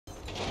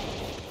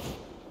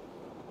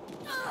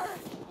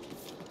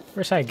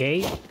Where's that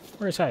gate?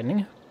 Where's that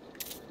nigga?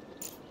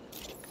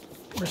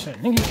 Where's that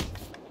nigga?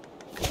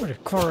 Where's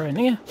the car at,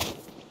 nigga?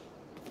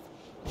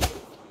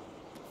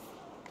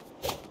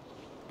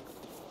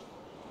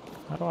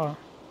 How do I...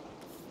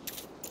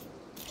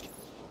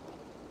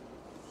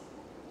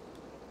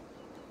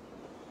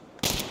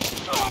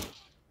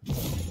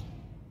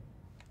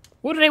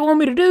 What do they want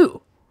me to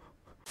do?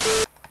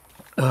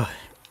 Ugh.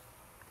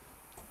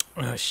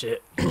 Oh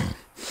shit.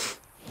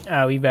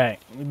 Ah, we back.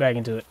 We back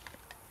into it.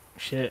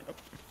 Shit.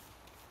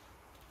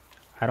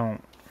 I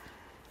don't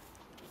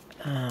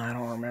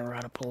remember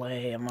how to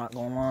play. I'm not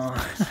gonna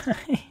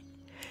lie.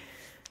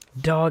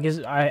 Dog is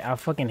I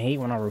fucking hate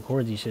when I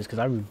record these shits because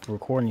I be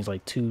recording these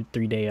like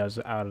 2-3 days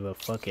out of the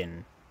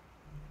fucking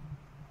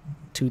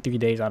 2-3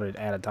 days out of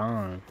at a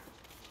time.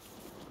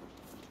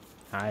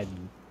 I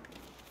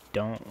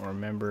don't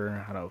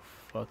remember how to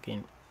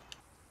fucking.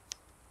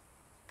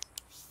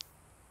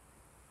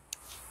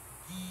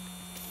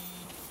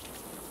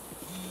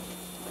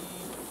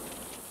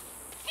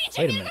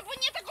 Wait a minute.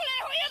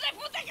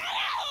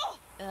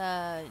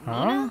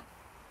 Neenah?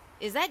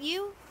 Is that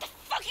you? The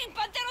fucking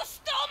Pantero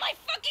stole my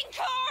fucking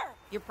car!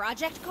 Your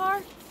project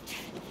car?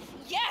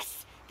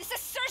 Yes! This is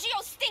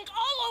Sxge stink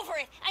all over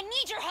it! I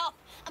need your help!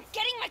 I'm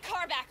getting my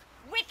car back,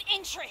 with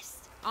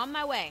interest! On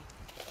my way.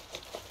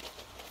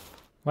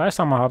 Last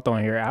time I hopped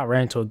on here, I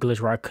ran into a glitch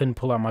where I couldn't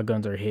pull out my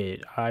guns or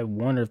hit. I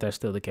wonder if that's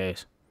still the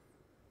case.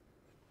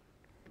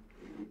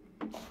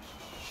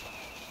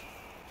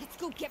 Let's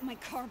go get my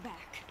car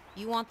back.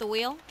 You want the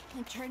wheel?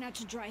 And try not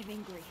to drive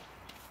angry.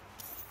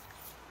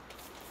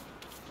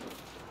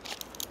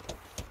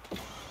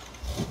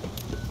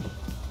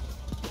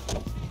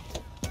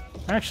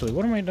 Actually,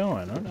 what am I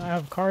doing? I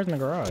have cars in the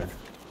garage. The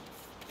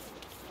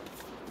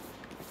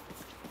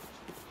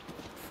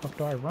fuck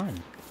do I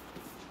run?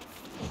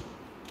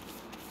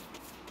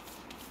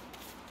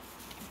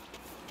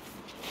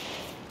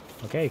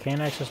 Okay,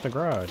 can't access the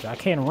garage. I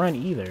can't run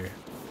either.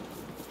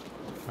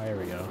 Oh, here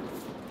we go.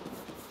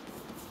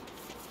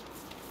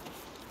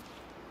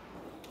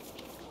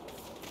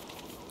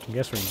 I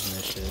guess we're using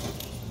this shit.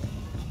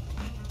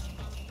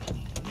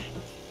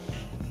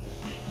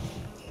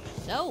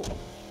 So,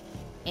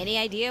 any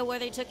idea where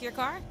they took your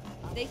car?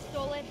 If they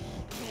stole it,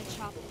 I'm gonna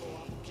chop it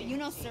off. But you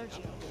know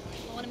Sergio.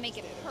 I wanna make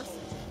it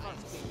personal.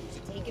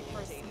 Take it for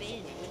a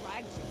spin,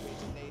 drag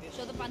it.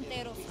 Show the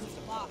Panteros who's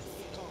the boss.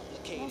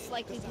 Most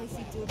likely place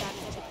he do that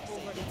is at the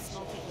culvert in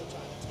Smoking.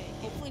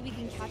 Hopefully we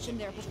can catch him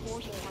there before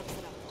he cuts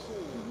it up.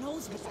 Who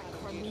knows what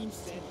that car means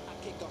to him?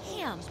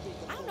 Damn,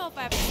 I don't know if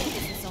I've said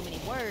this in so many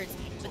words,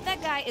 but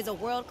that guy is a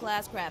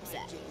world-class crap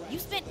set. You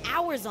spent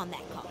hours on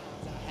that car.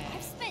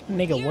 I've spent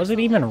Nigga, years was it on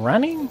even it.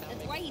 running?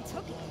 That's why he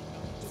took it.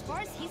 As far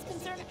as he's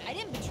concerned, I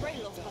didn't betray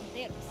Los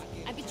Panteros.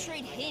 I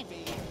betrayed him.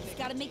 He's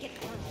gotta make it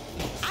earn.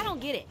 I don't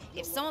get it.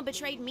 If someone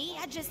betrayed me,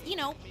 I just, you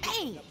know,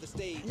 bang.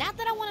 Not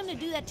that I want him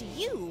to do that to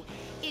you.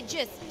 It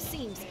just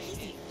seems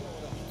easier.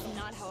 It's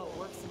not how it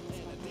works in this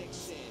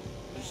country.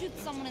 You shoot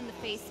someone in the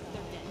face,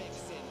 they're dead.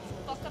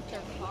 Fuck up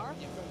their car,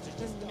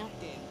 they're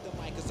nothing.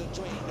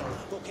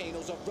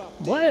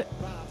 What?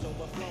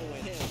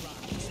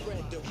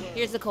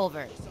 Here's the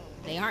culvert.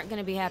 They aren't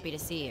gonna be happy to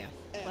see you.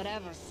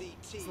 Whatever,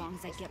 as long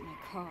as I get my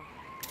car.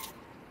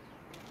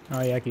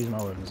 Oh yeah, I can use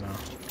my weapons now.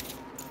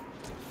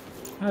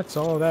 That's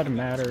all that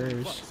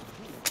matters.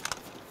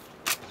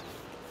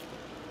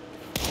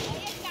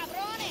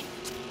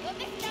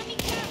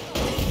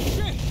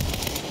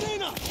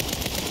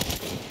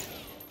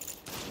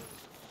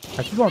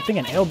 I keep on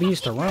thinking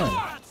LB's to run.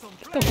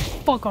 Get the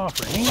fuck off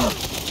her, man.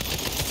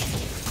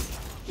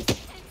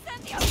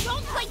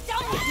 Don't play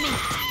dumb with me!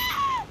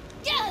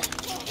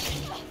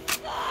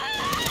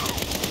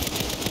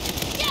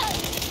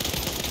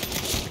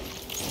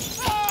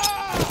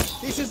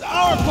 This is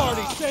our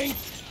party, Saint!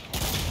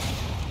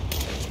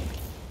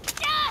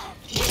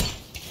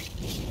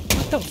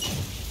 What the?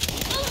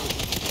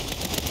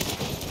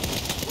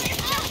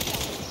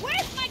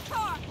 Where's my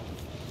car?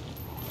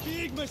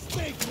 Big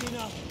mistake,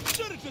 Neenah!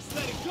 Should've just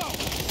let it go!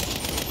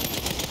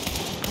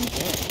 I'm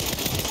dead.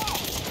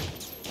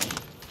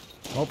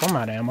 Oh, I'm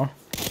out of ammo.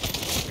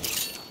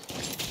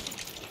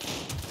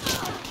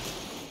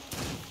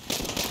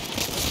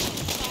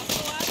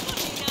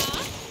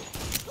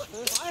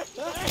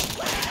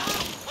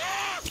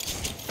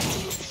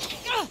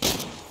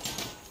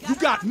 You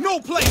got no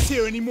place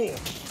here anymore!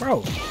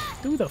 Bro,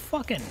 do the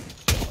fucking...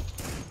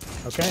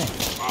 Okay.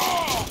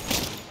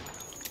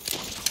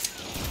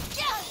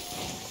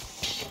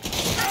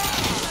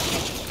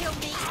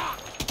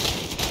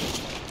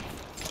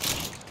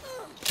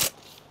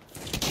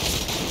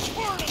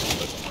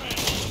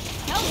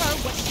 Tell her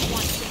what she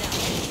wants to know.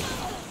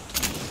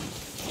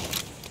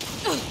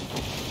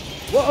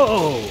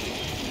 Whoa!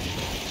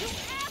 You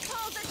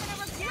assholes are gonna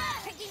regret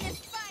picking this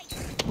fight!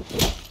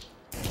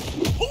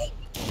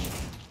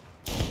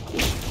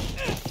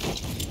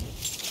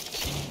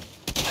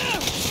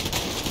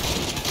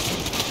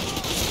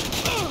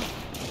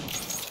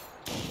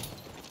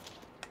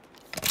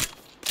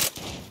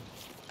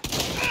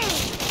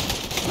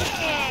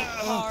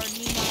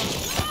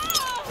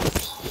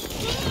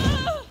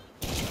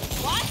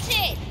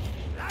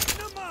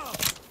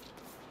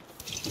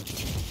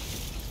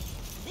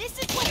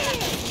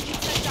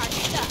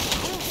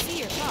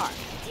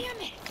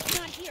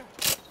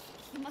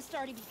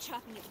 already be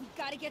chopping it. We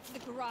gotta get to the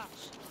garage.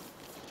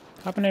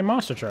 Hop in a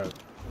monster truck.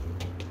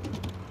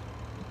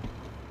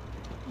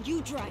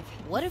 You drive.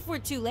 What if we're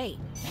too late?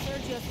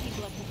 Sergio's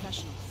people are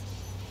professionals.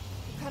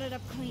 Cut it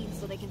up clean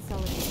so they can sell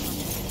it to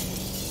someone.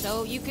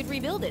 So you could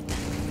rebuild it then.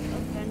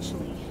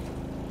 Eventually.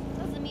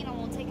 Doesn't mean I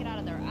won't take it out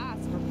of their ass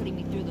for putting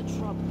me through the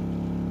trouble.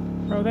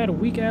 Bro, that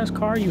weak ass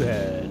car you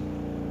had.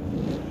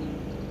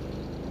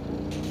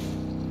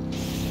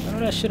 Throw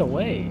that shit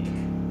away.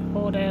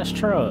 Old ass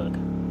truck.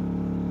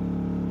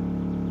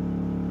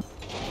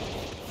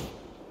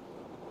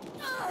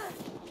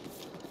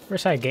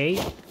 Where's that gate?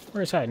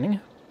 Where's that nigga?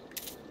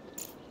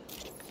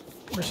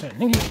 Where's that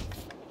nigga?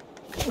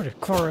 Where's the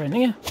car at,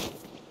 nigga?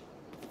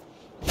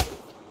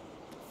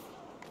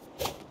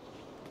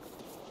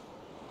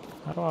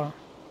 How do I...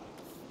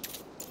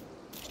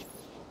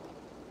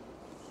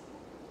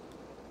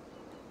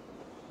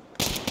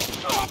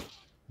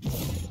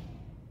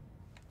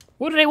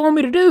 What do they want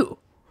me to do?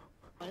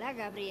 Hola,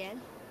 Gabriel.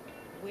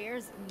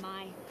 Where's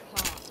my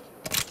car?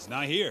 It's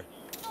not here.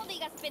 No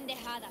digas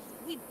pendejadas.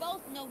 We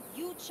both know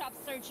you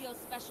chopped Sergio's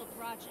special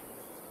project.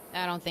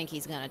 I don't think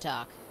he's gonna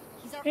talk.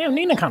 He's our Damn,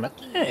 only Neenah kinda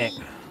fucking thick.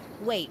 lead.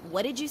 Wait,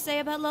 what did you say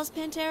about Los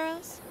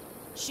Panteros?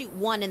 Shoot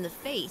one in the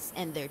face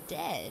and they're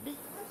dead.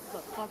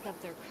 But fuck up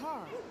their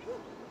car.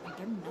 And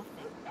they're nothing.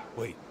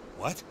 Wait,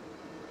 what?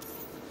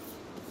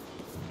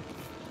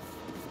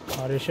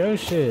 Oh, this your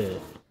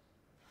shit.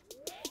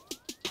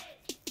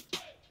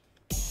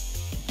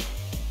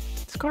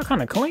 This car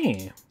kinda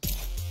clean.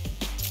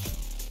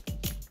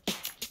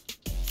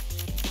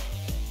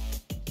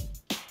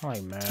 I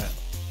like Matt.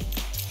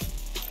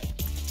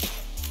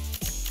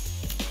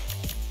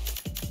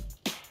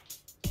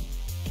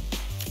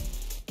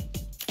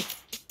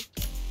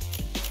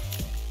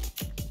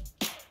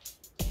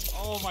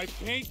 Oh, my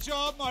paint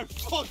job? My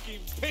fucking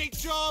paint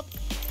job?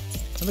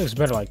 It looks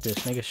better like this,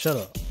 nigga. Shut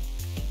up.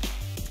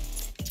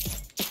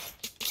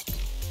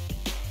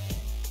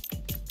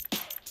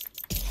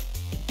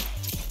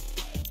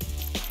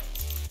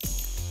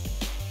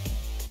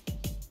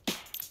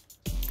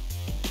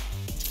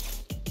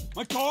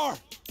 My car!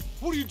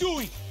 What are you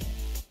doing?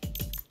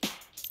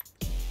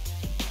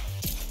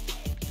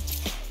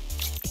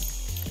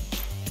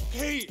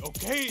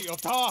 Okay, I'll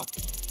talk.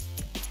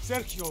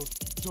 Sergio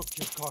took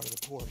your car to the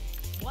quarry.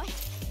 What?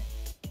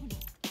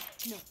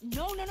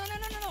 No.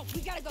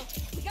 We gotta go.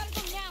 We gotta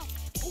go now.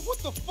 Oh, what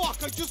the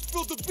fuck? I just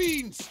spilled the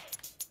beans!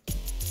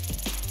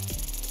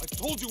 I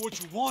told you what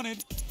you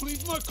wanted.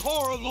 Leave my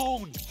car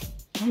alone.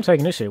 I'm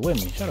taking this shit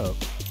with me. Shut up.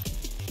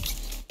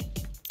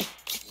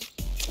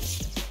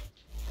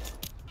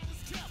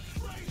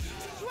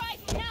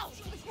 Drive now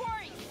to the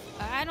quarry.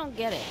 I don't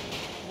get it.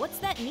 What's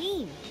that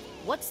mean?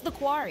 What's the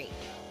quarry?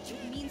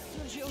 It means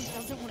Sergio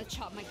doesn't want to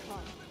chop my car.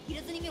 He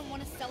doesn't even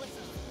want to sell it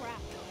for scrap.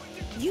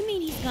 You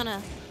mean he's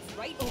gonna...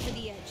 Right over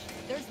the edge.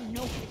 There's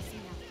no fixing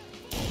that.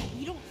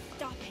 We don't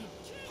stop him.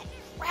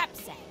 Crap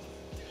set.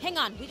 Hang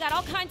on, we got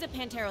all kinds of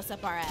Panteros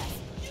up our ass.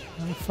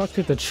 How the fuck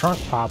did the trunk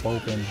pop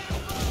open?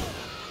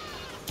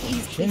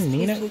 Please, Shouldn't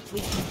Neenah-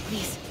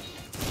 please.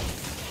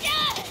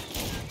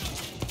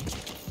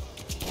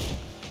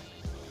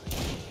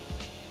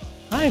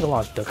 I ain't gonna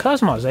lie, the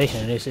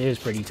customization in this is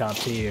pretty top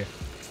tier.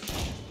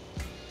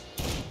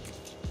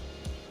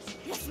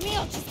 Yes,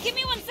 Mio, just give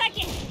me 1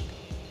 second.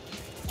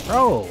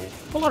 Bro,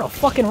 pull out a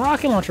fucking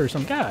rocket launcher or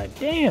some god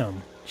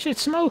damn.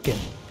 Shit's smoking.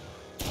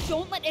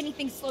 Don't let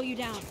anything slow you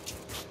down.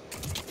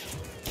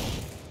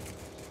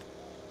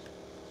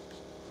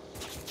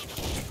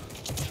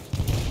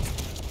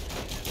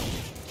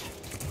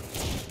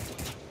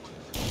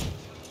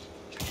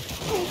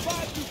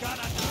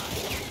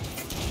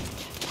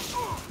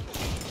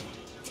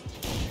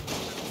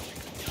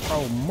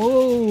 Bro,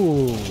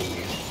 move.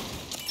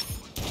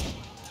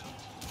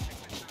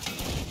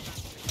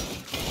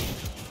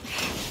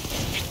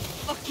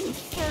 Fucking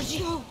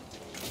Sergio.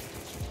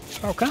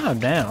 Oh, calm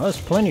down. There's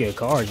plenty of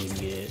cars you can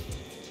get.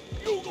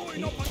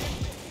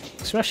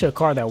 Especially a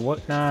car that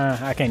what? Nah,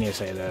 I can't even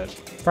say that.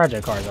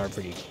 Project cars are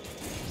pretty.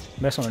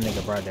 Messing with a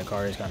nigga project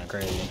car is kind of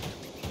crazy.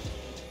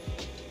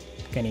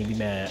 Can't even be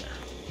mad.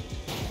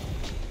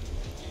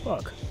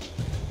 Fuck.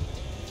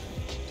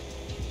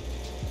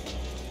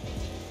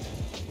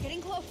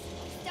 Getting close.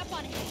 Step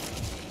on it.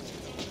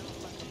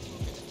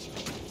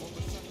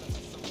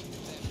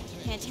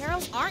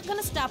 Panteros aren't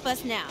gonna stop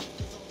us now.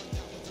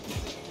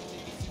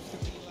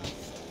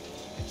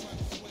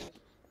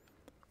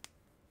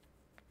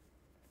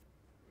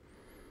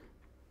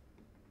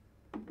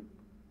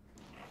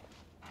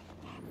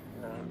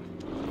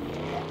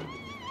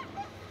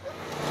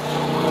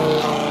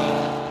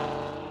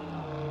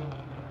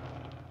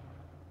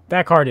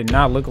 That car did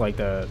not look like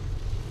that.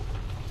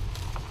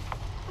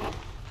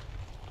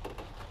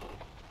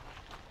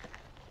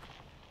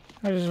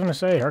 I just want to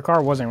say, her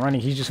car wasn't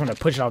running. He's just going to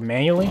push it off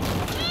manually.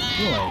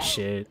 You ain't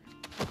shit.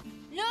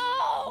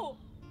 No!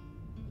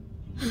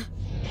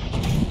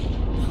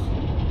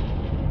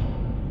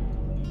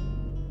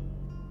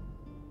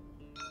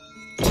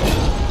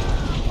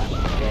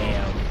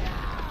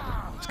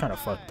 Damn. It's kind of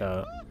fucked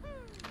up.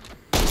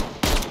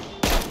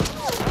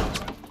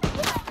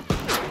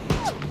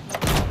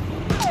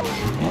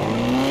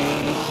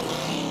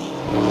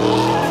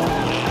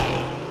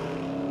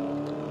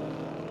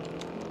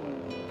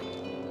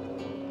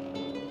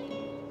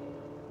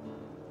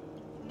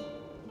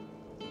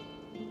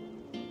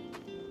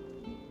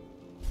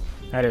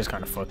 That is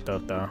kind of fucked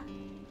up, though.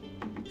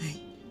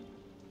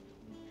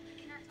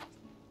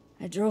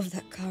 I drove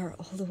that car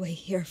all the way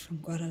here from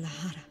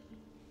Guadalajara.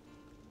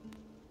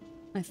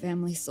 My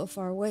family's so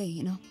far away,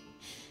 you know?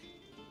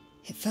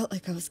 It felt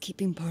like I was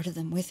keeping part of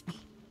them with me.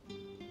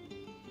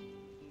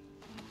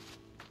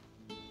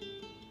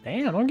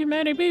 Damn, don't get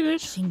mad at me,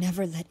 bitch. She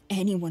never let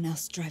anyone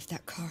else drive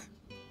that car.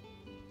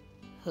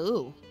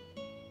 Who?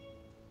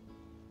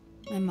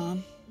 My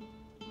mom.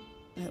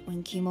 But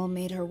when chemo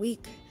made her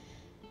weak,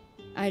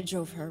 I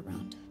drove her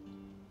around.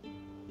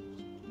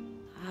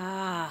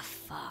 Ah,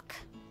 fuck.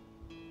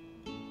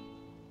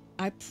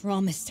 I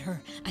promised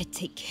her I'd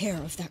take care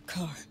of that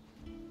car.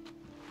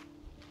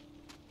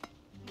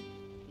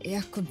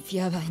 Ella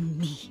confiaba en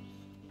mí.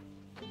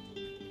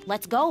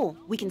 Let's go.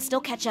 We can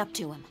still catch up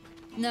to him.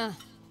 Nah,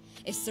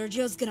 if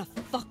Sergio's gonna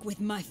fuck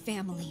with my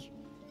family,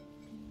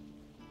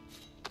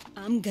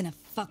 I'm gonna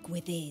fuck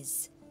with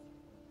his.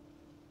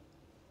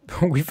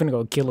 We finna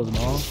go kill his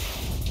mom.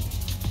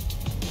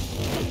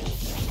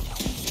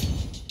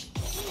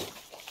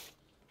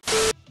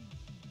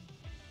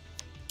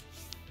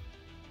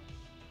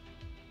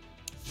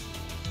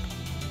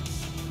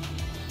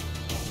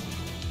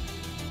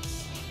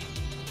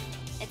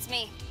 It's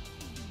me.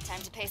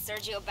 Time to pay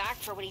Sergio back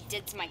for what he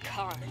did to my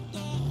car.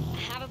 I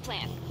have a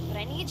plan, but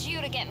I need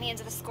you to get me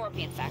into the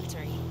Scorpion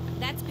factory.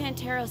 That's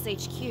Panteros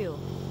HQ.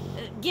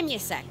 Give me a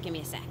sec,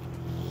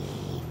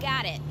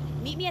 Got it.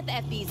 Meet me at the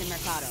FB's in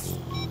Mercado.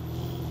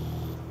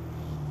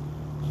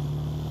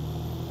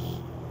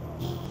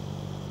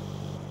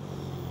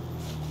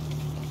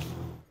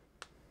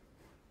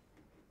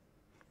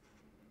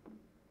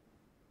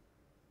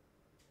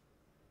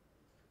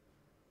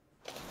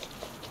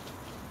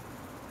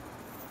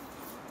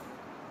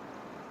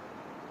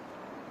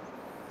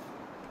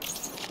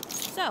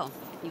 So,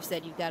 you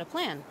said you've got a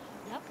plan.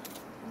 Yep.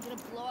 I'm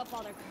gonna blow up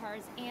all their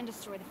cars and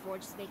destroy the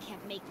forge so they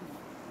can't make more.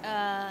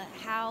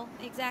 How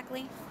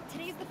exactly?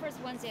 Today's the first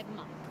Wednesday of the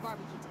month,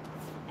 barbecue time.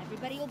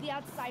 Everybody will be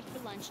outside for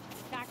lunch. The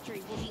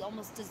factory will be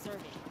almost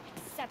deserted,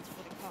 except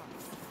for the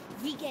cars.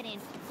 We get in,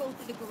 go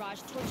through the garage,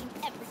 torching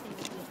everything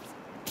with wheels.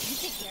 You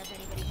take care of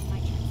anybody who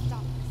might try to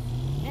stop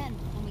us. Then,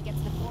 when we get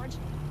to the forge,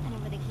 I know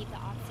where they keep the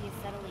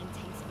oxyacetylene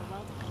tanks for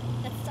welding.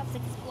 That stuff's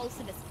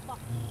explosive as fuck.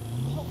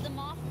 Hold them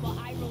off while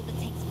I roll the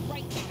tanks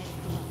right down its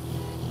throat.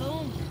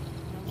 Boom!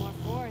 No more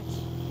forge.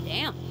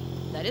 Damn,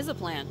 that is a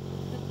plan.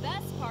 The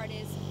best part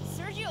is,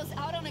 Sergio's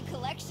out on a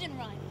collection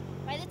run.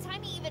 By the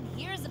time he even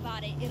hears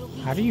about it, it'll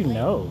be How do you too late.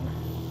 know?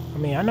 I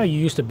mean, I know you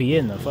used to be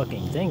in the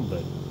fucking thing,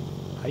 but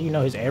how do you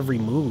know his every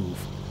move?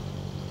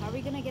 How are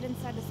we gonna get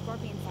inside the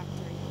Scorpion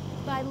factory?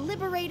 By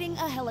liberating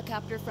a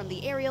helicopter from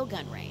the aerial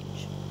gun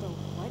range. The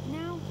what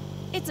now?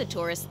 It's a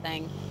tourist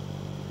thing.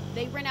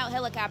 They rent out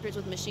helicopters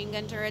with machine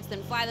gun turrets,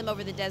 then fly them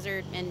over the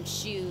desert and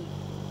shoot...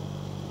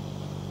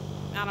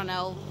 I don't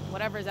know,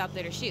 whatever's out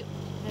there to shoot.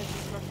 This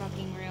is for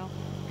fucking real.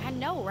 I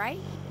know, right?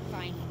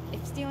 Fine.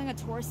 If stealing a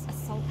tourist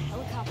assault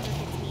helicopter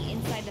gets me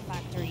inside the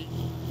factory,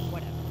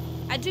 whatever.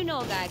 I do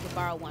know a guy I could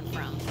borrow one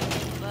from,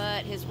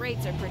 but his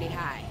rates are pretty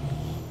high.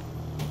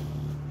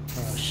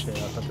 Oh shit, I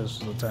thought this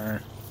was the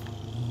turn.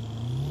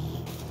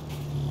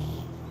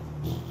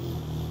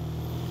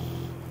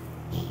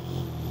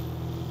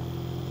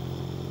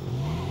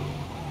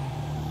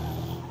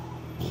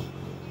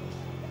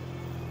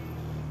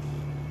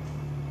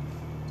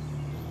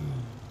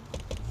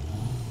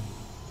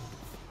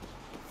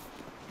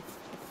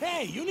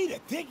 Hey, you need a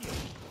ticket.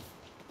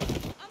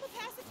 I'm a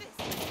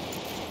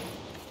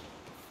pacifist.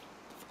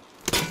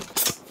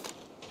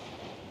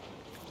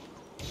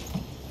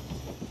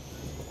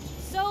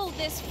 So,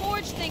 this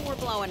forge thing we're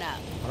blowing up.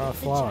 What about The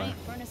fly? giant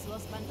furnace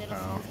Los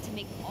Banderos used to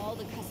make all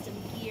the custom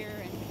gear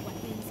and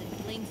weapons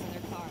and blings in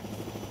their cars.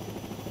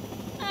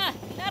 Ah,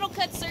 that'll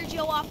cut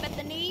Sergio off at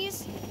the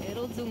knees.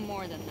 It'll do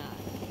more than that.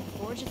 The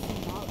forge is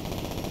symbolic.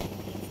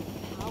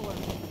 It's power,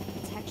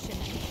 protection,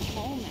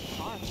 home and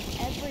heart.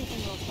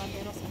 Everything Los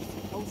Banderos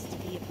are supposed to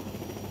be about.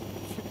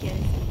 Forget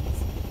his needs.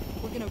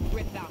 We're gonna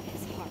rip out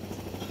his heart.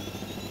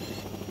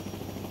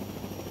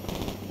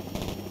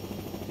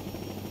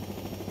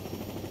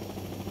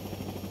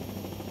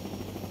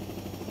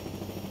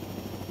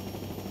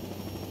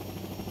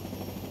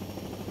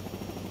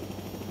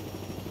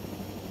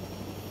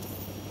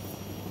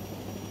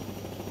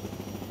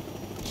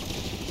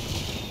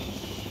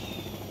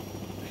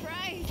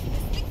 Christ,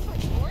 this thing's for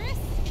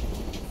tourists?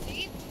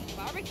 See?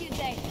 Barbecue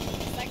day.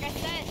 Just like I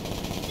said.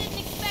 You didn't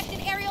expect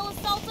an aerial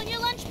assault on your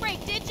lunch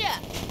break, did ya?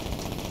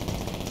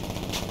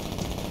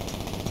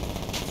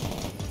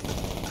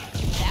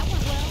 That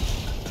went well.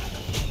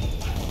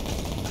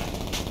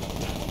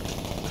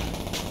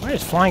 Why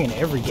is flying in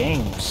every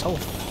game so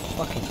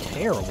fucking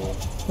terrible?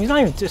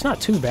 I mean, it's not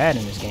too bad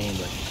in this game,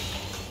 but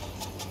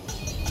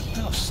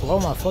how slow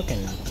my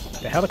fucking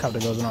the helicopter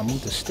goes when I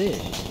move the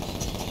stick.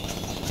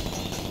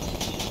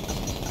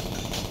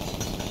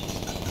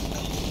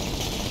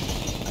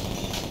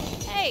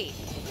 Hey,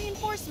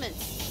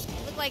 reinforcements.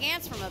 They look like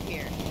ants from up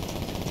here.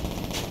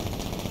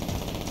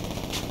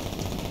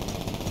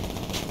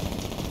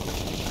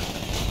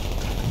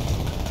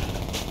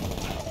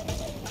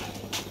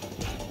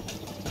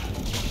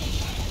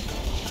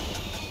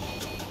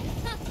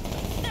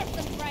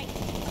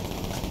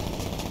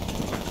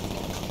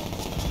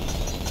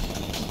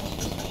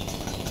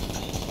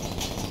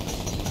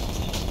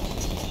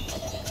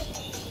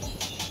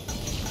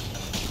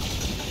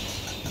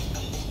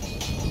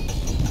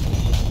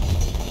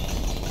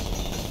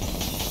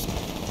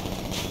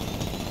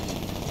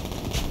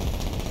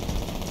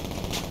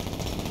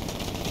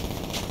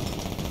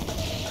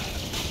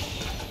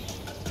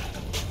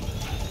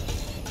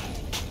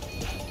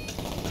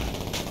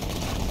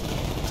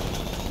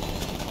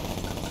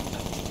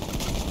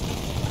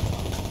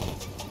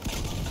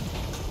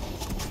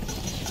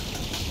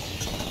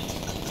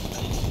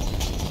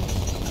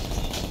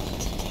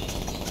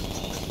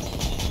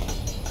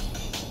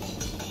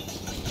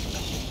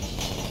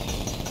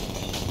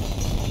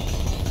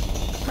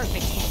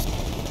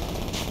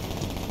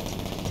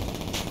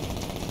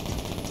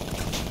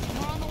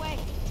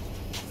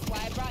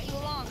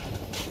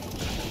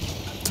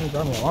 You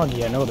brought me along,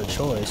 you had no other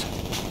choice.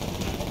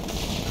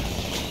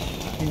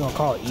 You gonna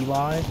call it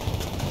Eli? Or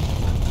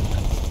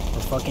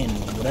fucking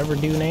whatever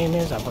dude name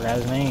is? I forgot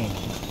his name.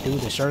 Dude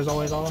with the shirt's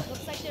always off?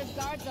 Looks like there's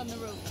guards on the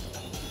roof.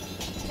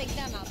 Take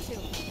them out too.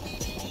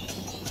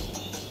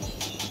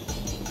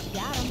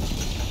 Got him.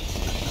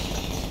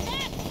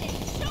 That's it!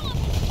 Show him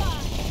the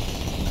spot!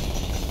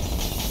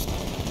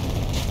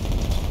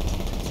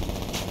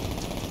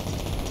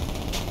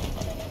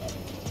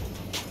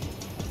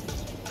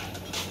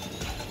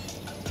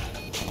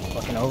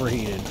 Fucking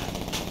overheated.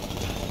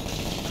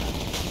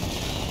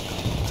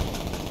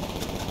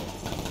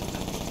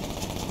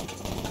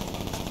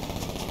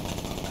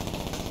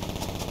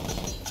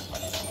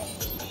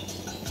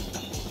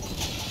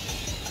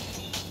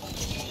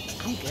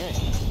 I'm good.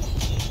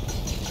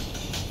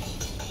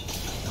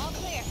 All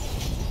clear.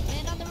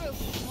 Land on the roof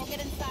and we'll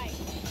get inside.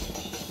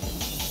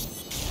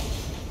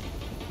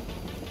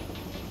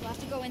 We'll have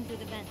to go in through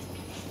the vent.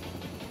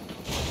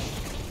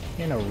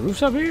 Ain't no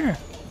roofs up here?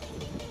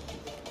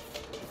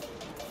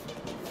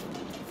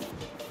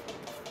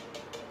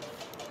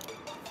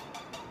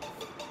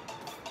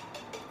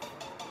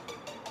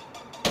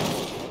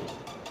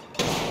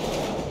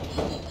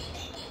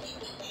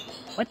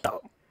 What the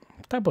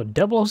type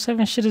of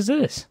 007 shit is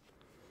this?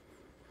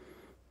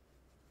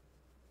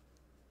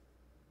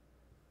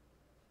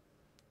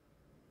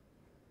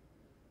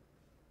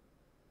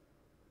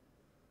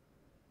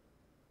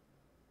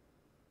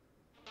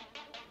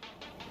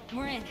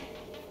 We're in.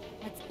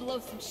 Let's blow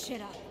some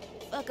shit up.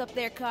 Fuck up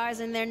their cars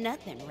and they're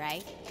nothing,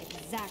 right?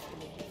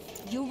 Exactly.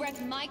 You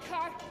wrecked my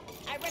car,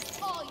 I wrecked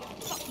all your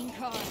fucking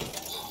cars.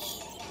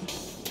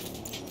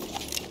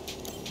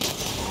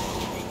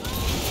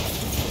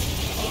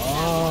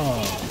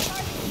 Oh.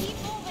 Cars keep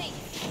moving.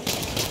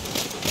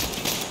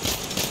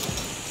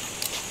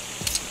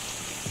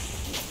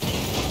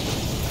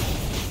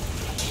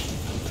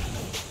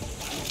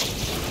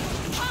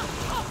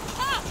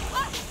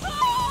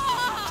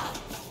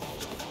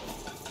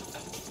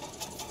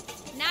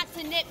 Not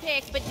to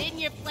nitpick, but didn't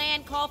your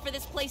plan call for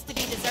this place to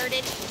be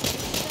deserted?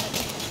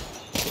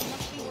 You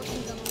must be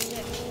working double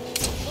shift.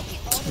 Look at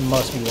all the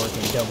Must be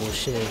working double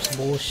shifts.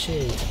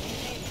 Bullshit.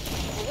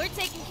 Well, we're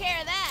taking care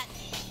of that.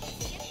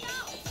 Get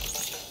down.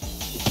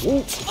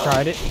 Whoop.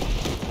 Tried it.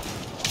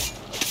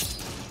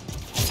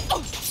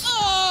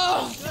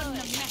 shouldn't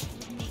have messed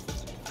with me.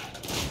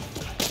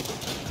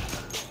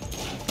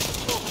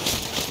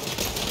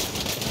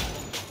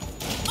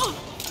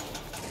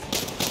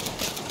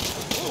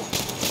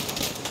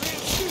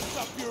 Ram shoots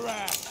up your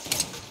ass!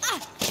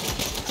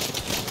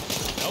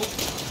 Nope.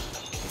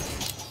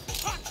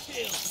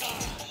 Cocktail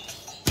time!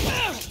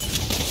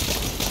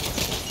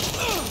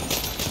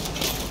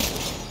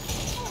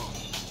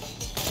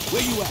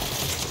 Where you at?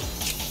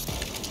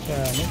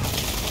 Damn it.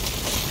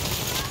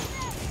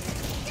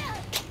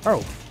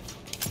 Oh.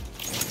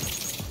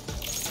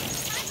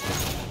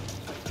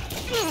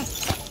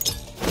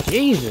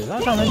 Jesus, I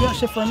was trying to do that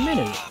shit for a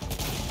minute.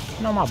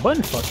 You know, my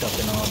button fucked up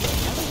and all that.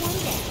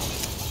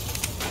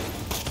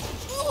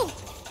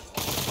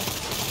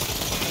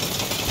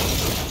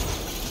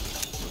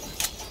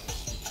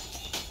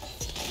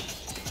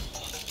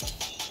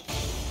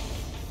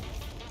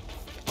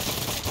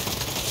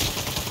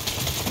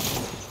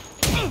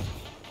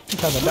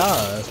 Type of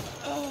dodge.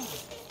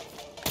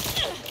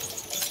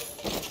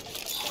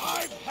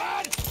 I've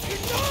had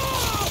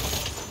enough!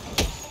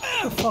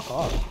 Fuck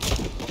off.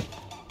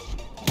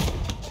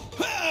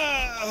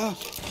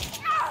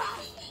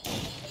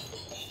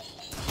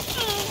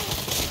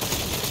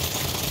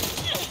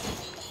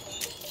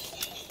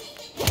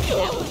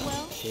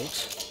 Bitch.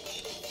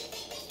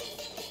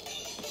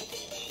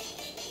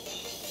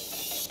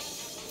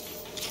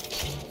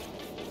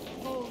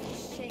 Holy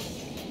shit.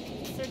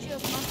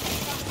 Sergio's monster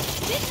truck.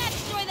 Didn't I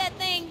destroy that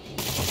thing?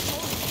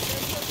 Holy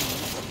Sergio can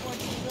use the board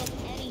to build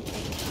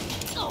anything.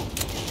 Oh.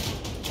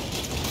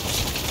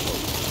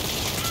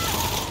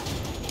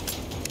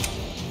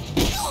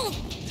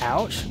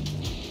 Ouch.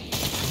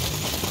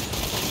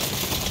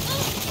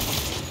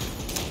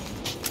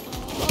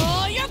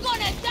 Oh, you're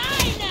gonna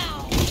die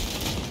now!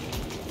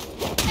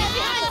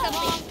 Behind the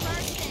wrong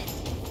person.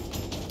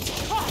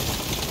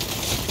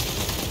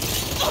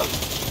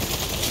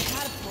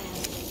 Got a plan.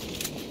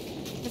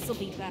 This'll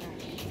be better.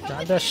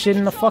 Drive that shit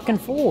in the fucking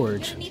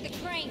forge. Gonna need the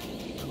crane.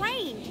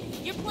 Crane?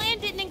 Your plan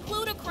didn't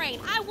include a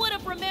crane. I would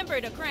have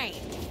remembered a crane.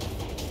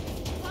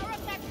 Power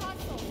up that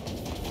console.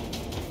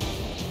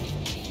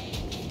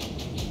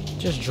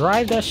 Just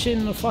drive that shit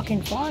in the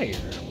fucking fire.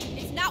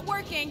 It's not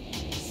working.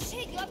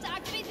 Shit, you have to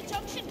activate the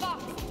junction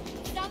box.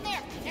 It's down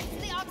there, next to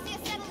the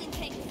oxyacetylene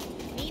tank.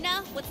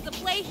 Neenah, what's the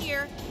play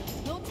here?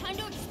 No time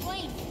to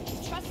explain.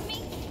 Trust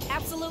me?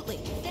 Absolutely.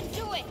 Then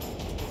do it.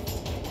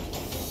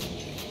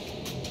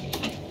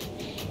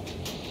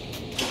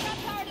 Grab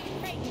power to the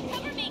crate.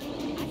 Cover me.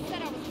 I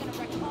said I was gonna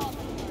wreck all of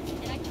them first,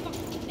 and I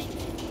fucking missed.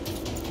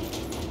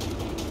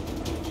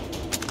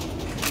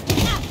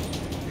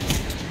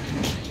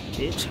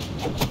 Bitch.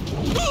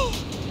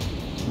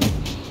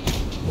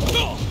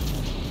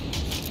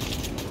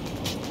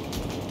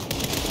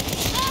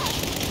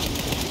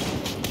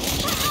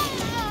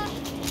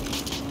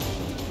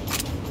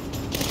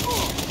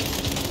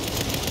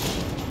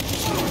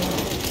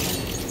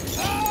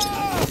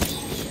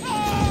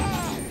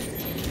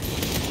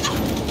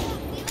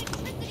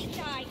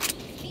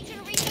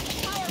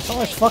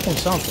 always fucking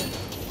something.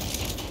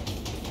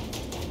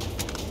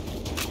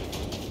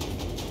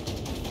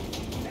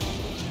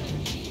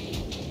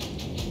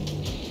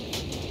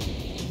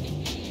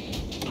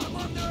 I'm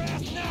on their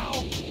ass now.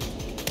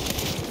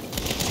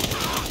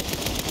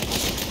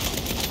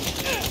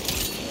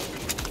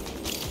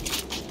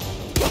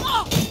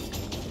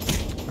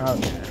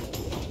 Okay.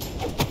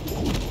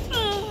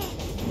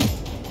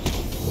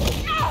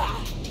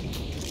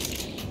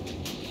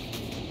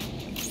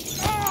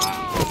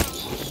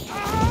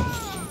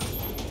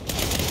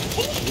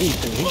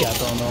 He got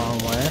thrown the wrong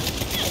way.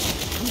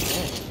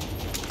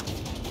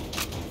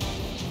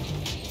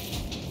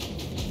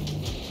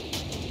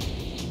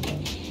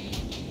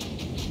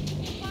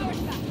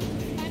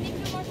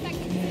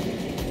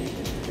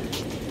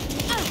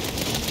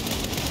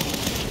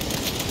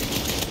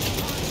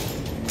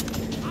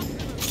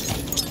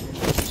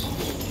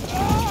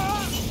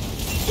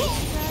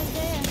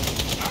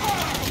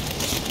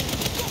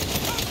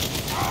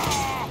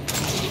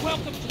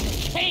 Welcome to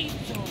the pain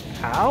zone.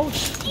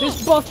 Ouch!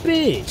 This buff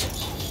bitch!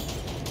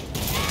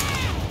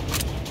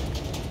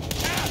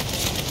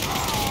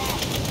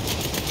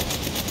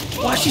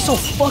 Why is she so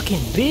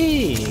fucking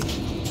big?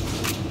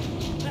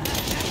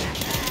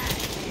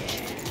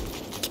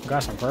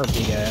 Got some for her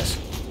big ass.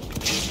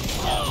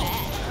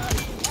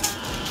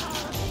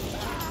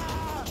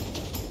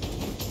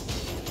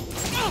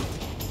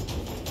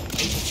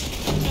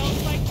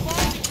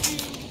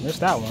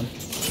 Missed that one.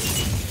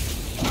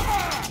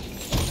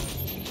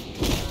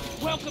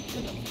 Welcome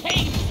to the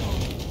pain zone.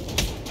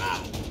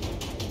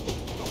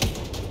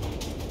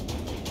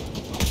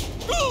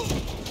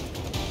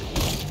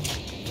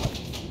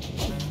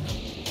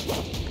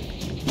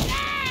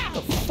 What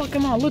the fuck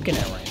am I looking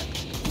at right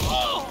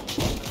now?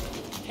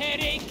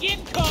 Headache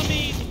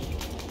incoming.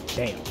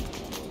 Damn.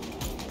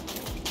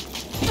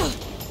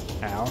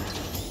 Ow.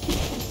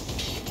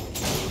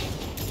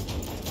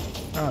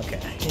 Okay.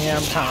 Yeah,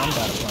 I'm tired of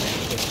playing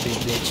with this big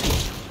bitch.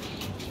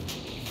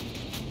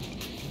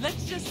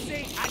 Let's just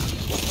say I can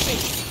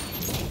face.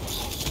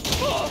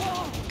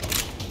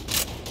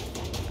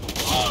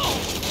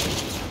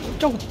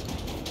 Yo.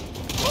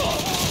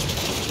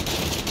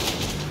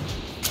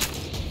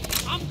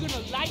 I'm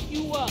gonna light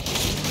you up.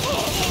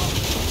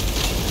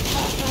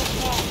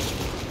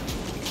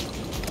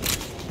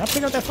 Can I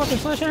pick up that fucking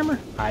sledgehammer?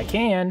 I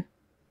can.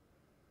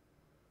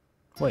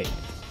 Wait.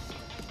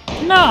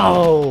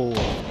 No!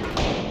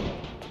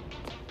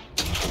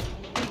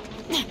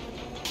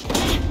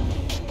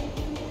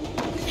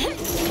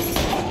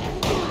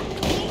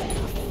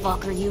 What the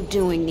fuck are you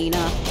doing,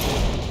 Neenah?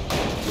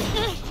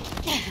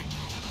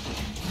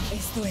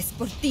 Esto es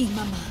por ti,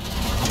 mamá.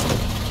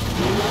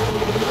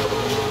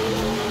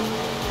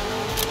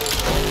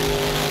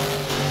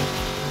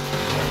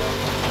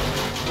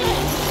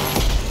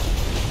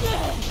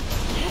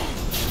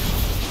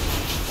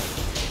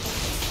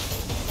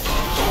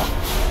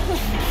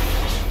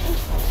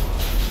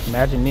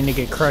 Imagine Neenah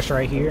get crushed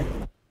right here.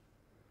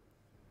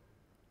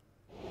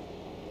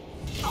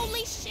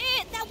 Holy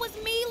shit, that was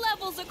me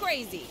levels of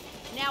crazy.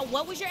 Now,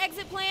 what was your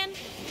exit plan?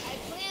 I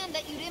planned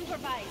that you'd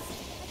improvise.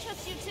 I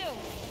trust you too.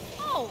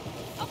 Oh,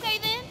 okay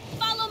then.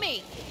 Follow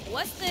me.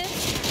 What's this?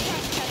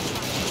 Crash test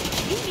car.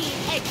 You need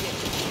exit.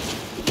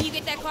 Can you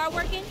get that car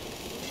working?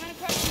 We're trying to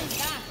crush his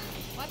back.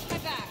 Watch my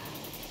back.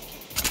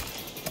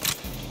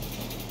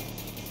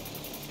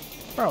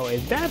 Bro,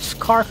 if that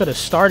car could have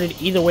started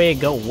either way it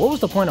go, what was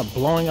the point of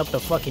blowing up the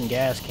fucking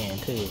gas can,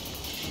 too?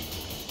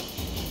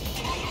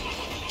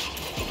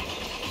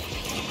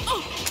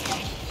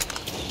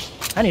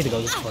 I need to go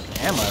get some fucking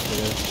ammo after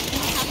this.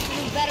 Have to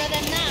do better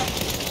than that.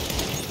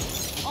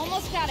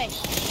 Almost got it.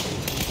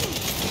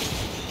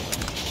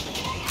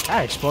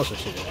 That explosive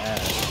shit is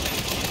ass.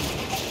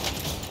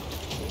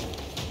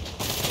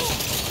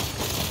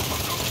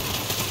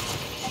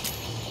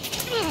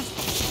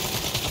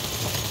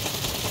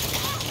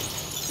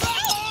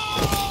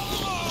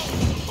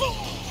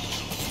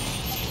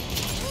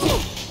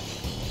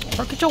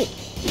 Bro, get your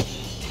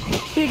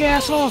big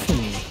ass off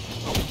me.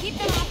 Keep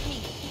them off me.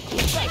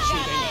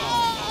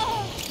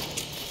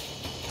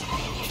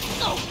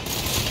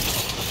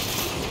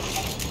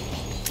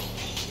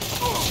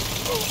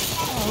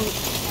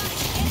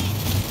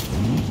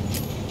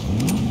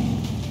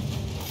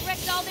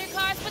 Wrecked all their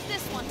cars but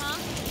this one, huh?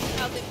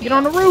 How's it feel? Get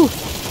on the roof.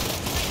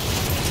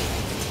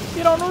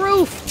 Get on the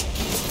roof.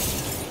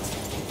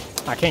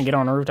 I can't get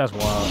on the roof. That's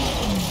wild.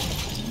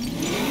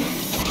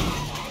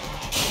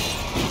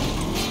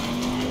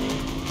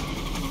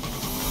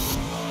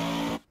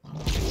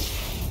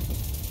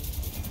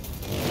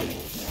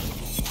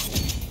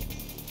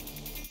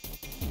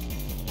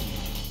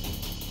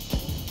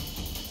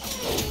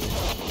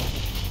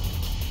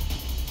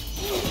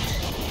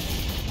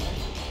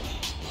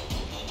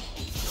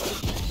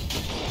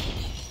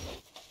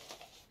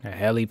 A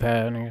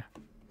helipad, nigga.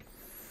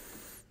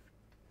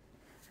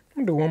 I'm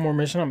gonna do one more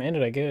mission. I'm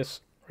ended, I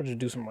guess. Or just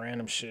do some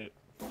random shit.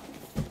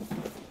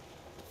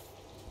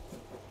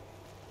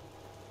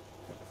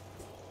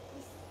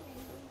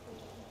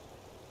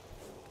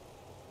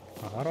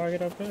 Oh, how do I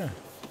get up there?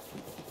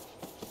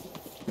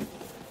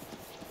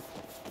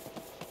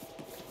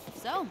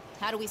 So,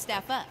 how do we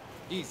staff up?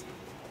 Easy.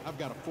 I've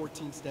got a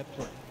 14-step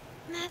plan.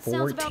 That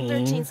sounds about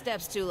 14? 13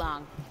 steps too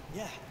long.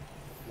 Yeah.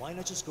 Why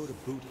not just go to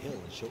Boot Hill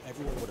and show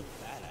everyone what a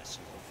badass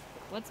you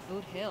are? What's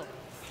Boot Hill?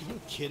 Are you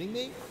kidding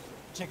me?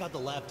 Check out the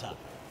laptop.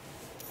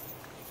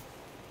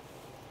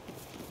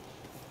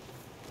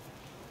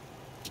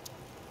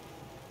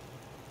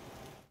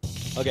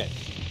 Okay,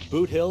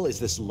 Boot Hill is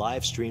this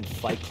live streamed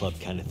fight club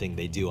kind of thing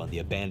they do on the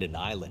abandoned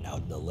island out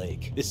in the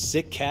lake. This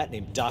sick cat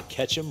named Doc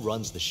Ketchum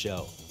runs the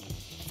show.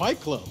 Fight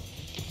Club?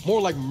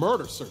 More like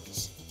murder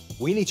circus.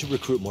 We need to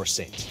recruit more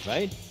saints,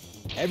 right?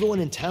 Everyone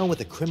in town with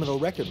a criminal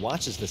record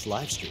watches this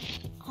live stream.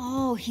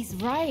 Oh, he's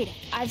right.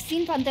 I've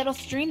seen Pantero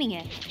streaming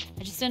it.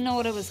 I just didn't know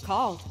what it was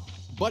called.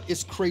 But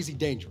it's crazy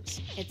dangerous.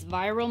 It's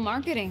viral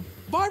marketing.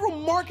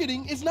 Viral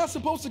marketing is not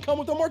supposed to come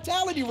with a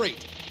mortality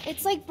rate.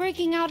 It's like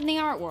breaking out in the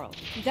art world.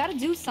 You gotta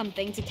do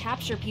something to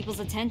capture people's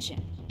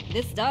attention.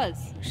 This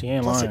does. She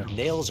ain't Plus, lying. it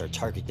nails our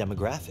target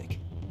demographic.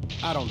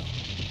 I don't know.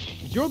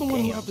 You're the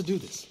one who have to do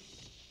this.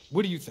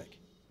 What do you think?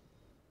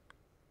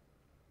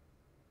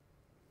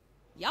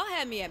 Y'all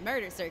had me at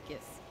Murder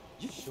Circus.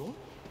 You sure?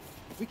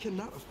 We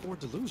cannot afford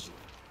to lose you.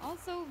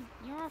 Also,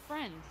 you're our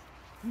friend.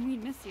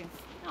 We'd miss you.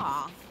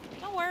 Aw,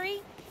 don't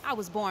worry. I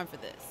was born for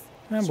this.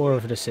 I'm bored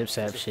for the sip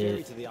sap There's a ferry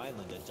shit. to the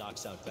island that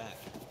docks out back.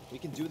 We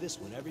can do this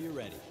whenever you're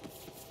ready.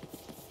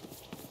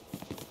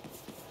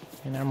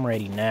 And I'm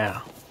ready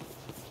now.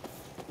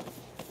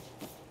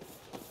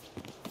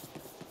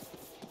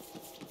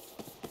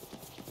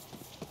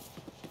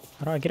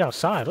 How do I get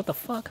outside? What the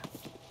fuck?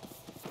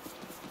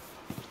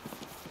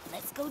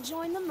 Let's go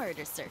join the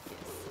Murder Circus.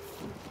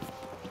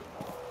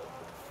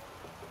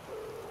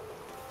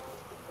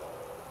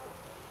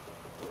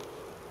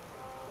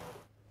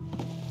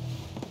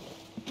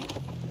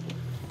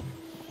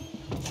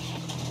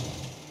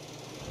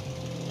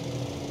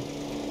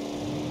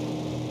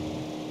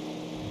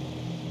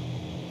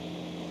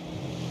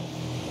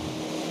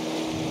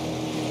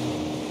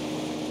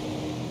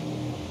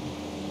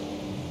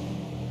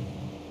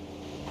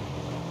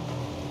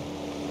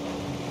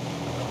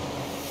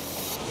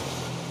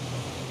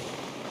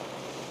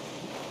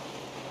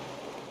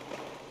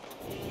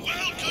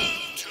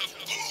 Welcome to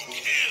Boot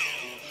Hill,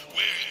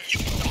 where you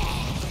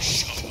are the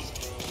show.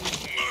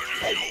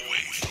 Murder your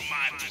way through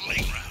my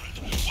playground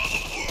while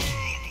the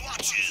world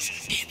watches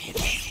in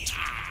real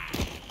time.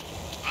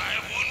 I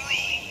have one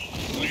rule: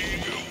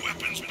 leave your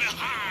weapons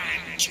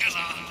behind,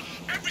 killer.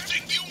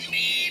 Everything you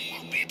need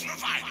will be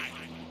provided.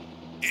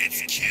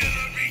 It's kill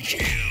or be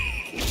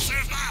killed.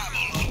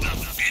 Survival of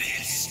the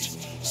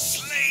fittest.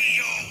 Slay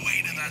your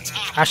way to the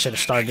top. I should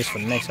have started this for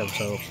the next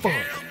episode. Fuck.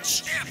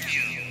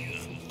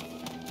 Champion.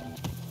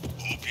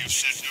 Hope you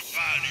said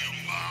goodbye to your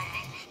mama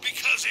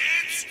because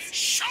it's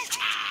showtime.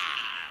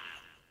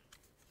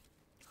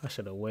 I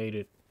should have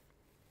waited.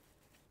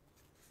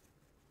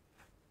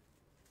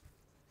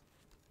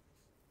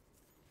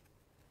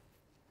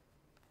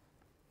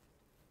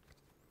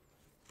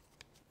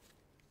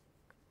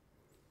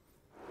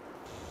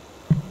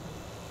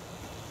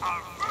 Our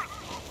first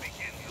move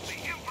begins in the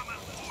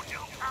infamous Boot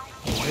Hill town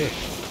square,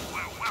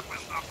 where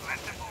weapons are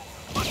plentiful,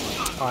 but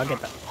guns Oh, I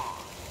get that. are small.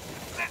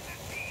 Let's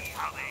see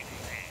how they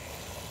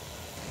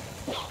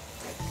fare.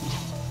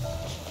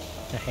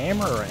 A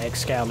hammer or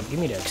Excalibur? Give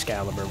me the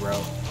Excalibur,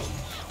 bro.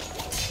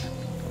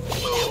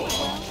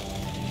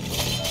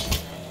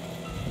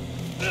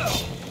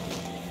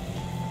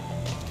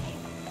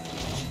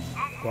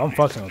 Well, I'm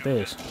fucking with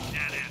this.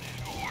 That is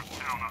your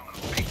town on the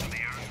face of the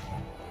earth.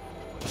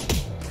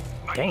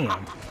 Damn. Sorry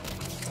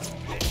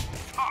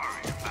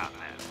about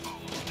that,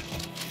 folks.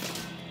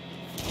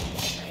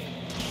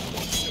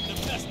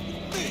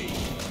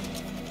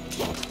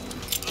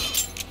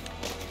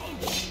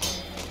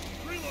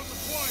 Reload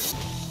required.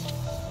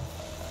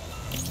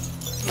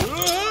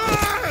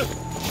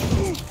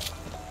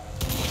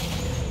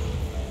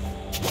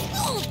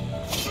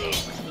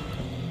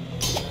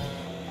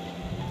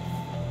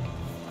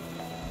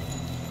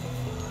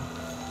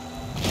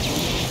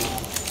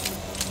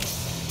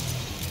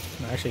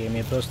 Actually, give me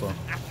a pistol.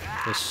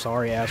 This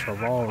sorry ass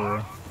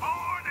revolver.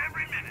 Forward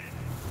every minute.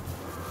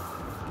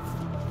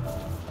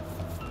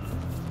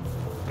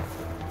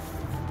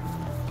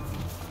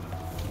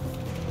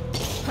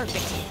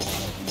 Perfect.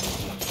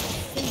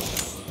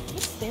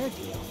 What's their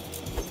deal?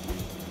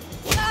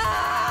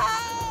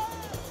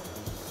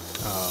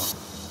 Oh.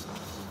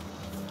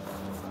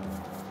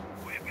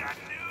 We've got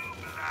new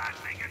blood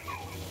making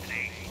moves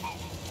today,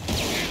 folks.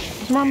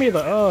 This remind me of the,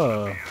 A good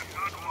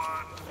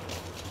one.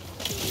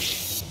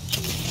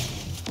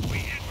 We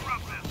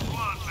interrupt this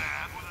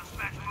bloodbath with a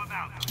special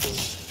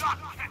announcement. Doc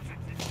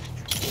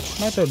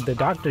Ketchum. not the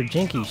Dr.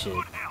 Jinky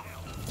shit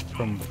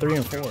from 3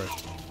 and 4.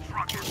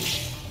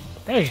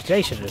 They should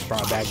have just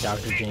brought back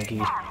Dr.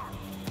 Jinky.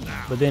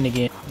 But then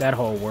again, that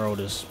whole world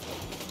is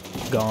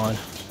gone.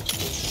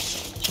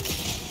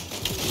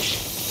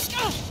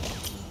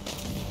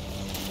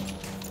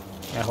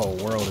 That whole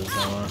world is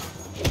gone.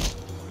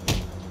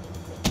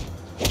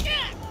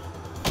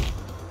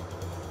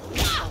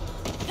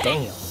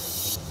 Damn.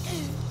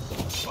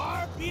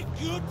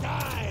 Barbecue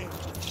time!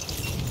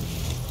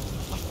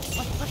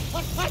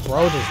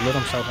 Bro just lit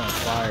himself on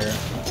fire.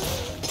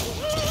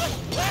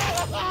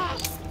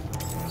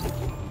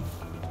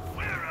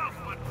 Where else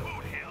but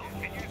Boot Hill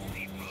can you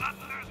see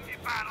bloodthirsty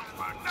battles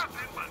for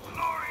nothing but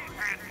glory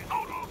and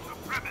total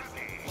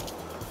supremacy?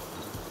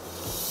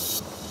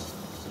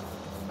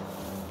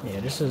 Yeah,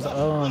 this is I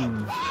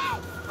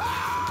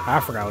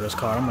forgot what it's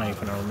called. I'm not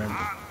even gonna remember.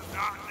 I'm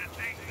starting to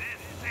think this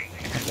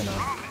Sxge Nothing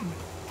else.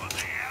 will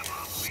they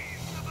ever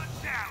please to the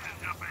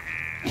challenge up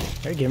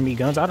ahead? They're giving me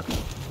guns. They're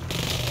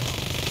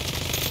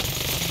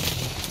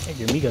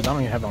giving me guns I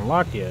don't even have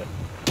unlocked yet.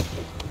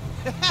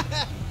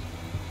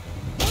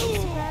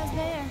 Surprise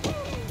there.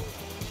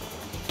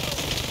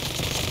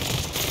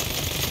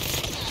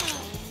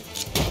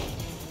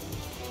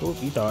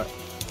 Oop, you thought.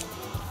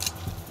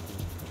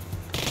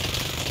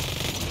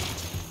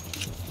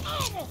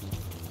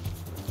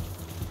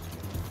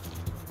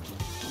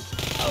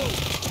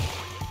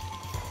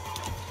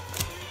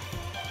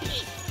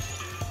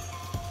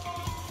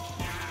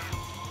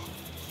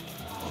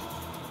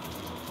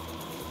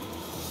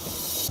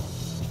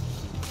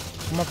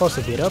 How am I supposed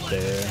to get up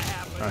there?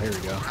 Oh, here we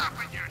go.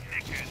 Dropping your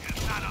knickers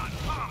is not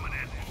uncommon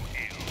at Boot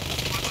Hill,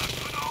 but the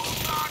good old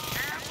Doc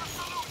has the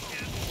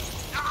solution.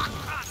 Doc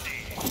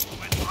Hunting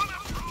with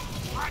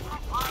unapproved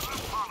microfiber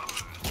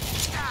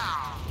polymers.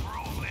 Now for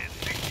only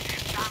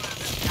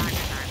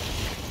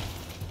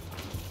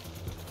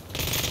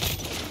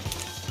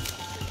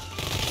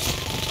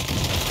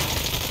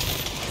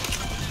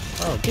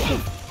 $60.99. Oh, get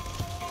him.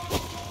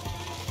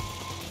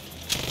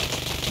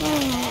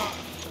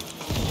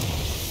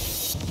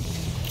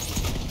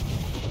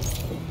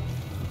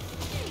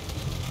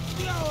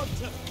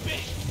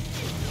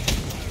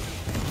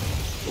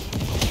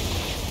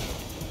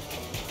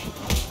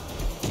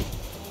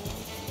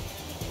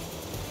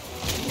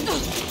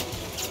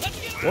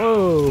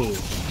 Whoa!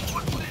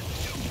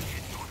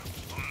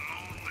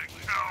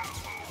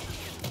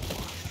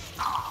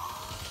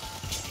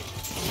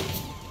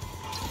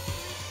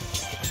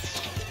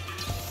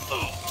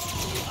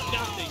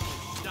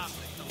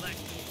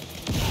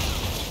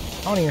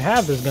 I don't even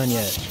have this gun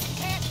yet.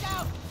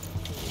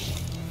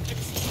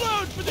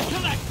 Explode for the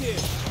collective!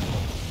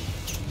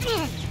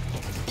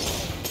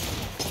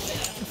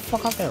 Get the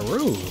fuck off that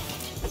roof.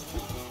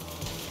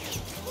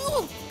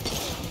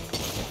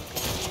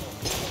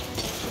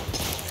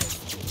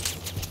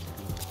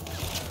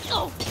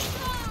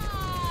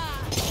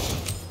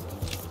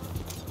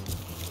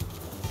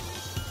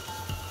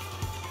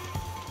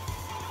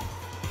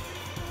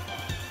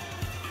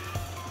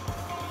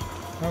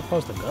 Where am I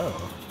supposed to go?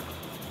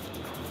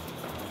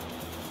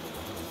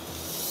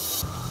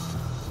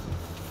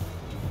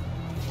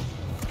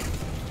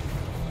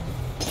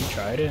 You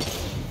tried it?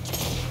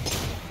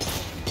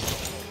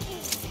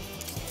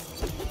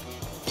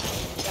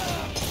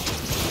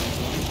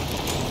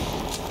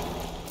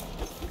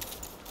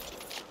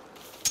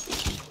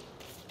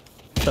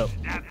 So,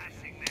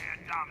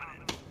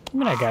 give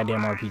me that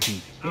goddamn RPG.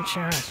 Bitch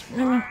ass.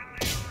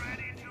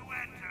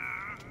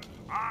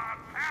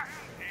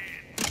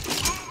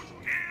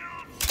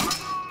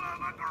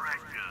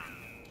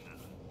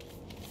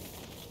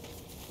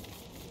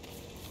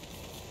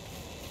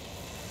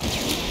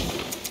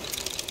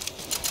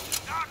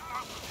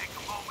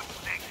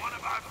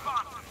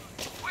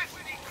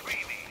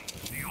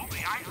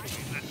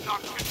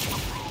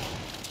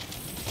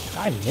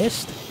 I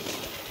missed.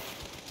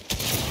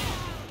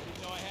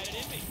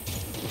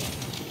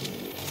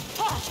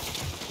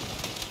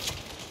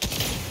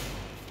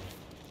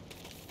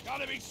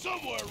 Gotta be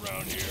somewhere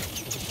around here.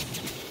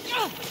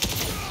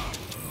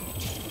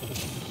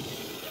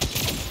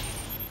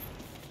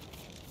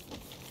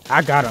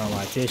 I gotta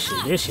unlock this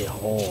shit. This shit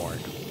hard.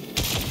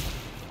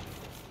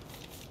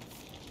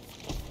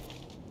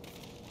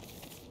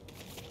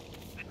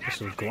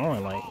 This is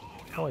glowing like.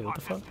 Oh wait, what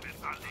the fuck?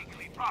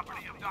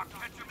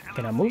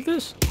 Can I move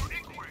this?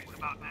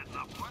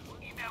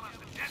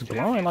 It's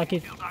glowing like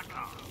it's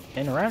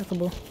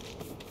interactable.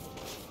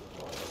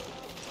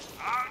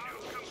 Our new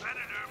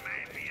competitor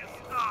may be a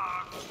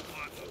star,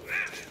 but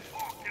this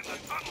fork in the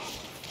tunnel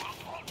will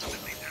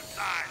ultimately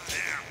decide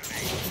their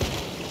fate.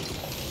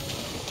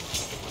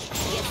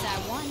 Guess I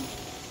won.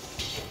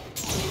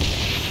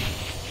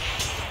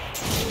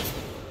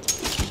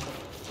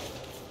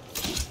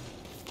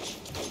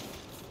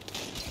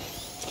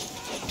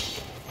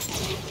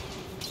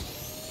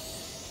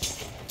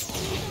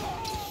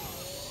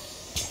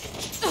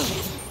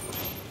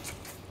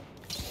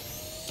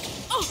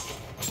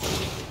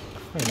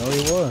 I didn't know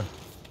he was.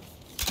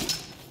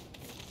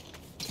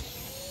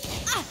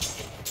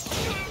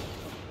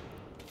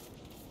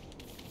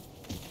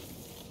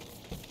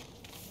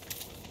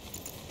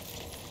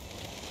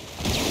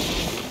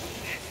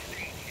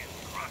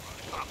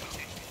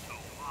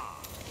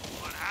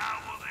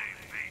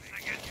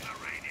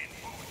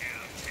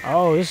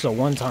 Oh, this is a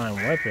one-time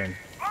weapon.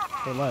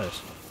 Say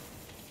less.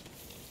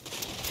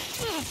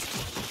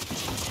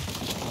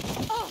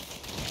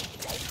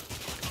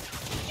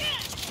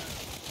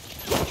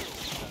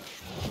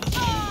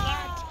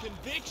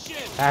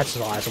 That's a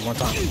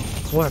one-time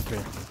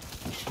weapon.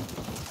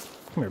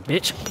 Come here,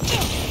 bitch.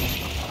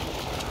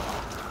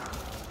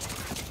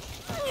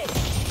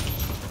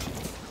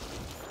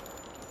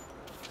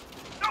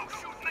 No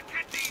shooting the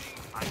kiddies.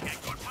 I get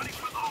good money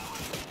for those.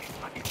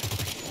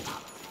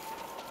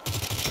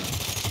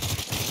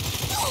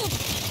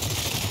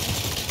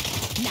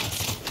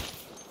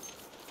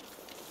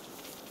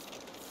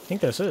 I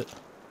think that's it.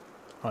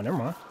 Oh, never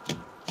mind.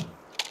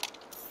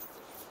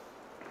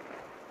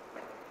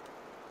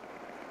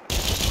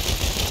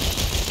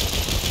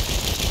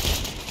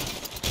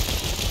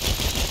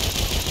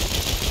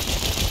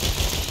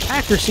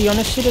 Accuracy on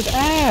this shit is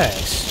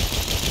ass.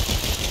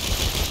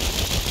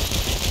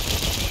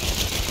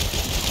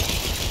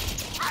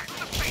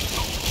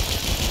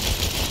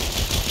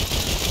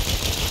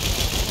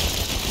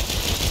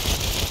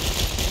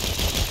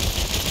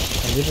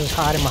 And they're just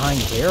hiding behind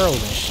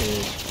barrels and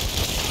shit.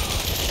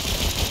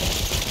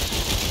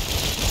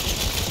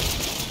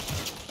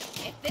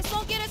 If this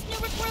won't get us new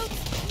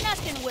recruits,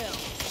 nothing will.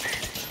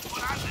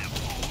 What I live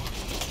for.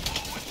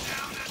 Mowing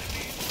down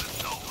enemies with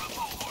no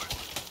remorse.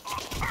 A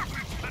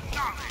perfect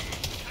finale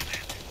to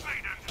this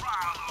fated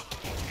trial of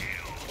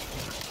skill.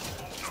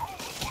 Who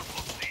knows what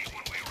we'll see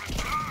when we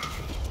return?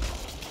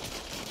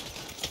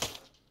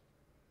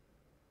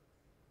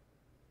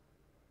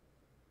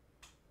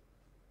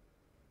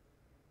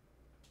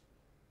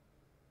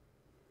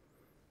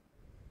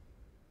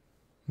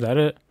 Is that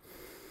it?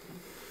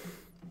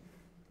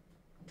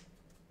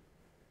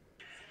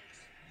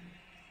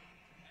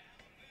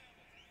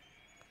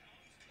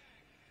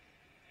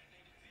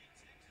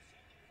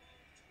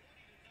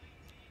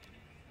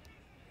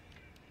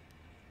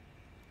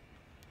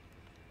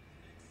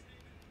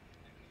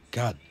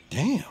 God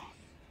damn.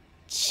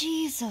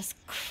 Jesus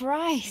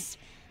Christ.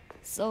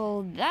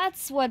 So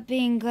that's what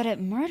being good at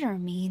murder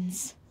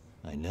means.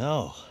 I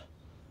know.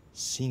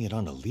 Seeing it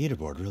on a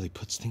leaderboard really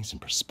puts things in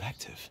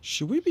perspective.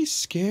 Should we be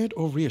scared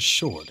or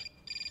reassured?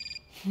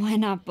 Why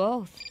not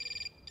both?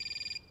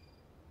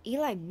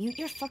 Eli, mute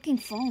your fucking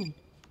phone.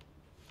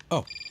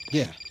 Oh,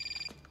 yeah.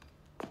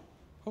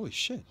 Holy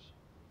shit.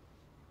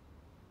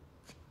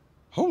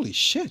 Holy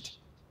shit.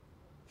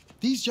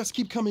 These just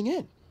keep coming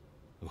in.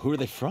 Who are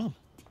they from?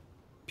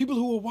 People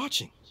who are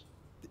watching.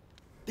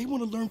 They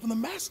want to learn from the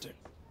master.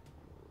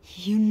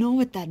 You know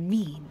what that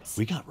means.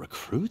 We got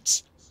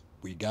recruits?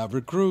 We got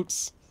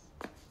recruits.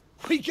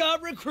 We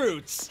got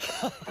recruits!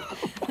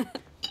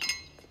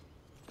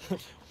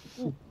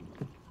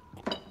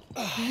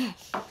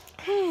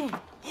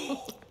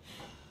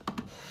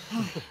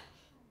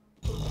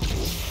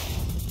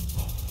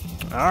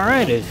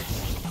 Alrighty.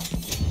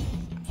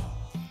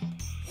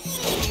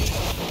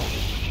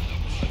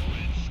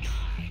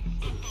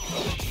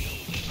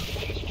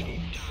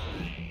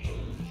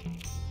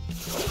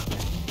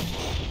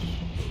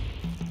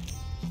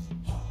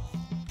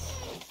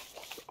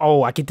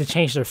 Oh, I get to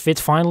change their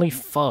fits finally?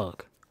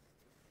 Fuck.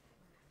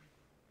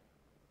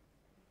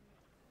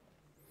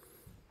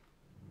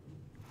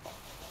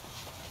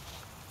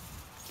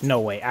 No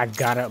way, I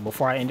gotta,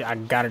 before I end it, I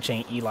gotta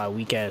change Eli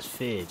weak ass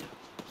fit.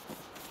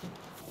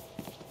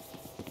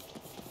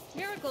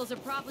 Miracles are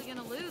probably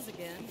gonna lose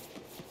again.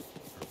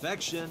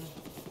 Perfection.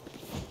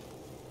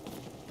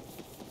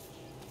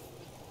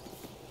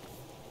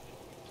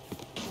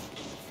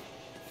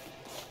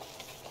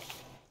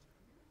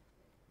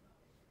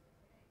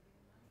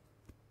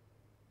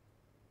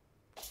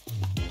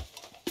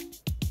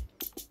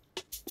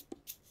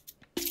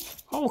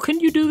 Oh,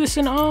 can you do this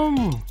in,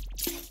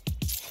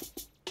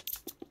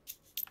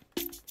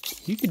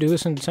 you could do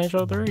this in Saints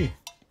Row 3.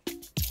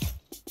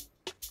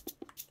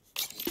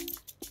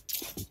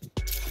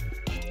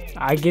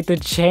 I get to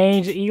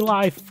change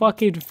Eli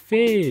fucking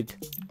fit.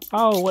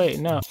 Oh, wait,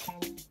 no.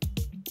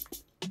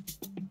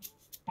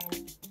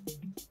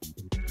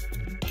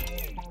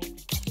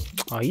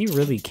 Oh, you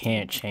really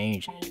can't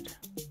change it.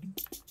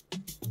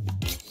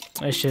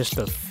 It's just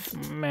a,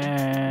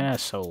 man,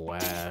 that's so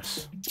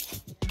ass.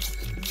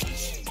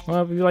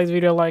 Well, if you like the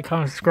video, like,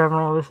 comment, subscribe, and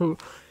all this shit.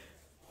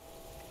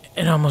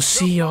 And I'm gonna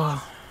see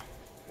y'all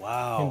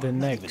Wow. in the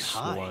not even next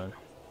high. one.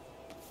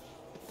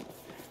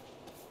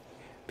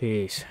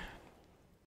 Peace.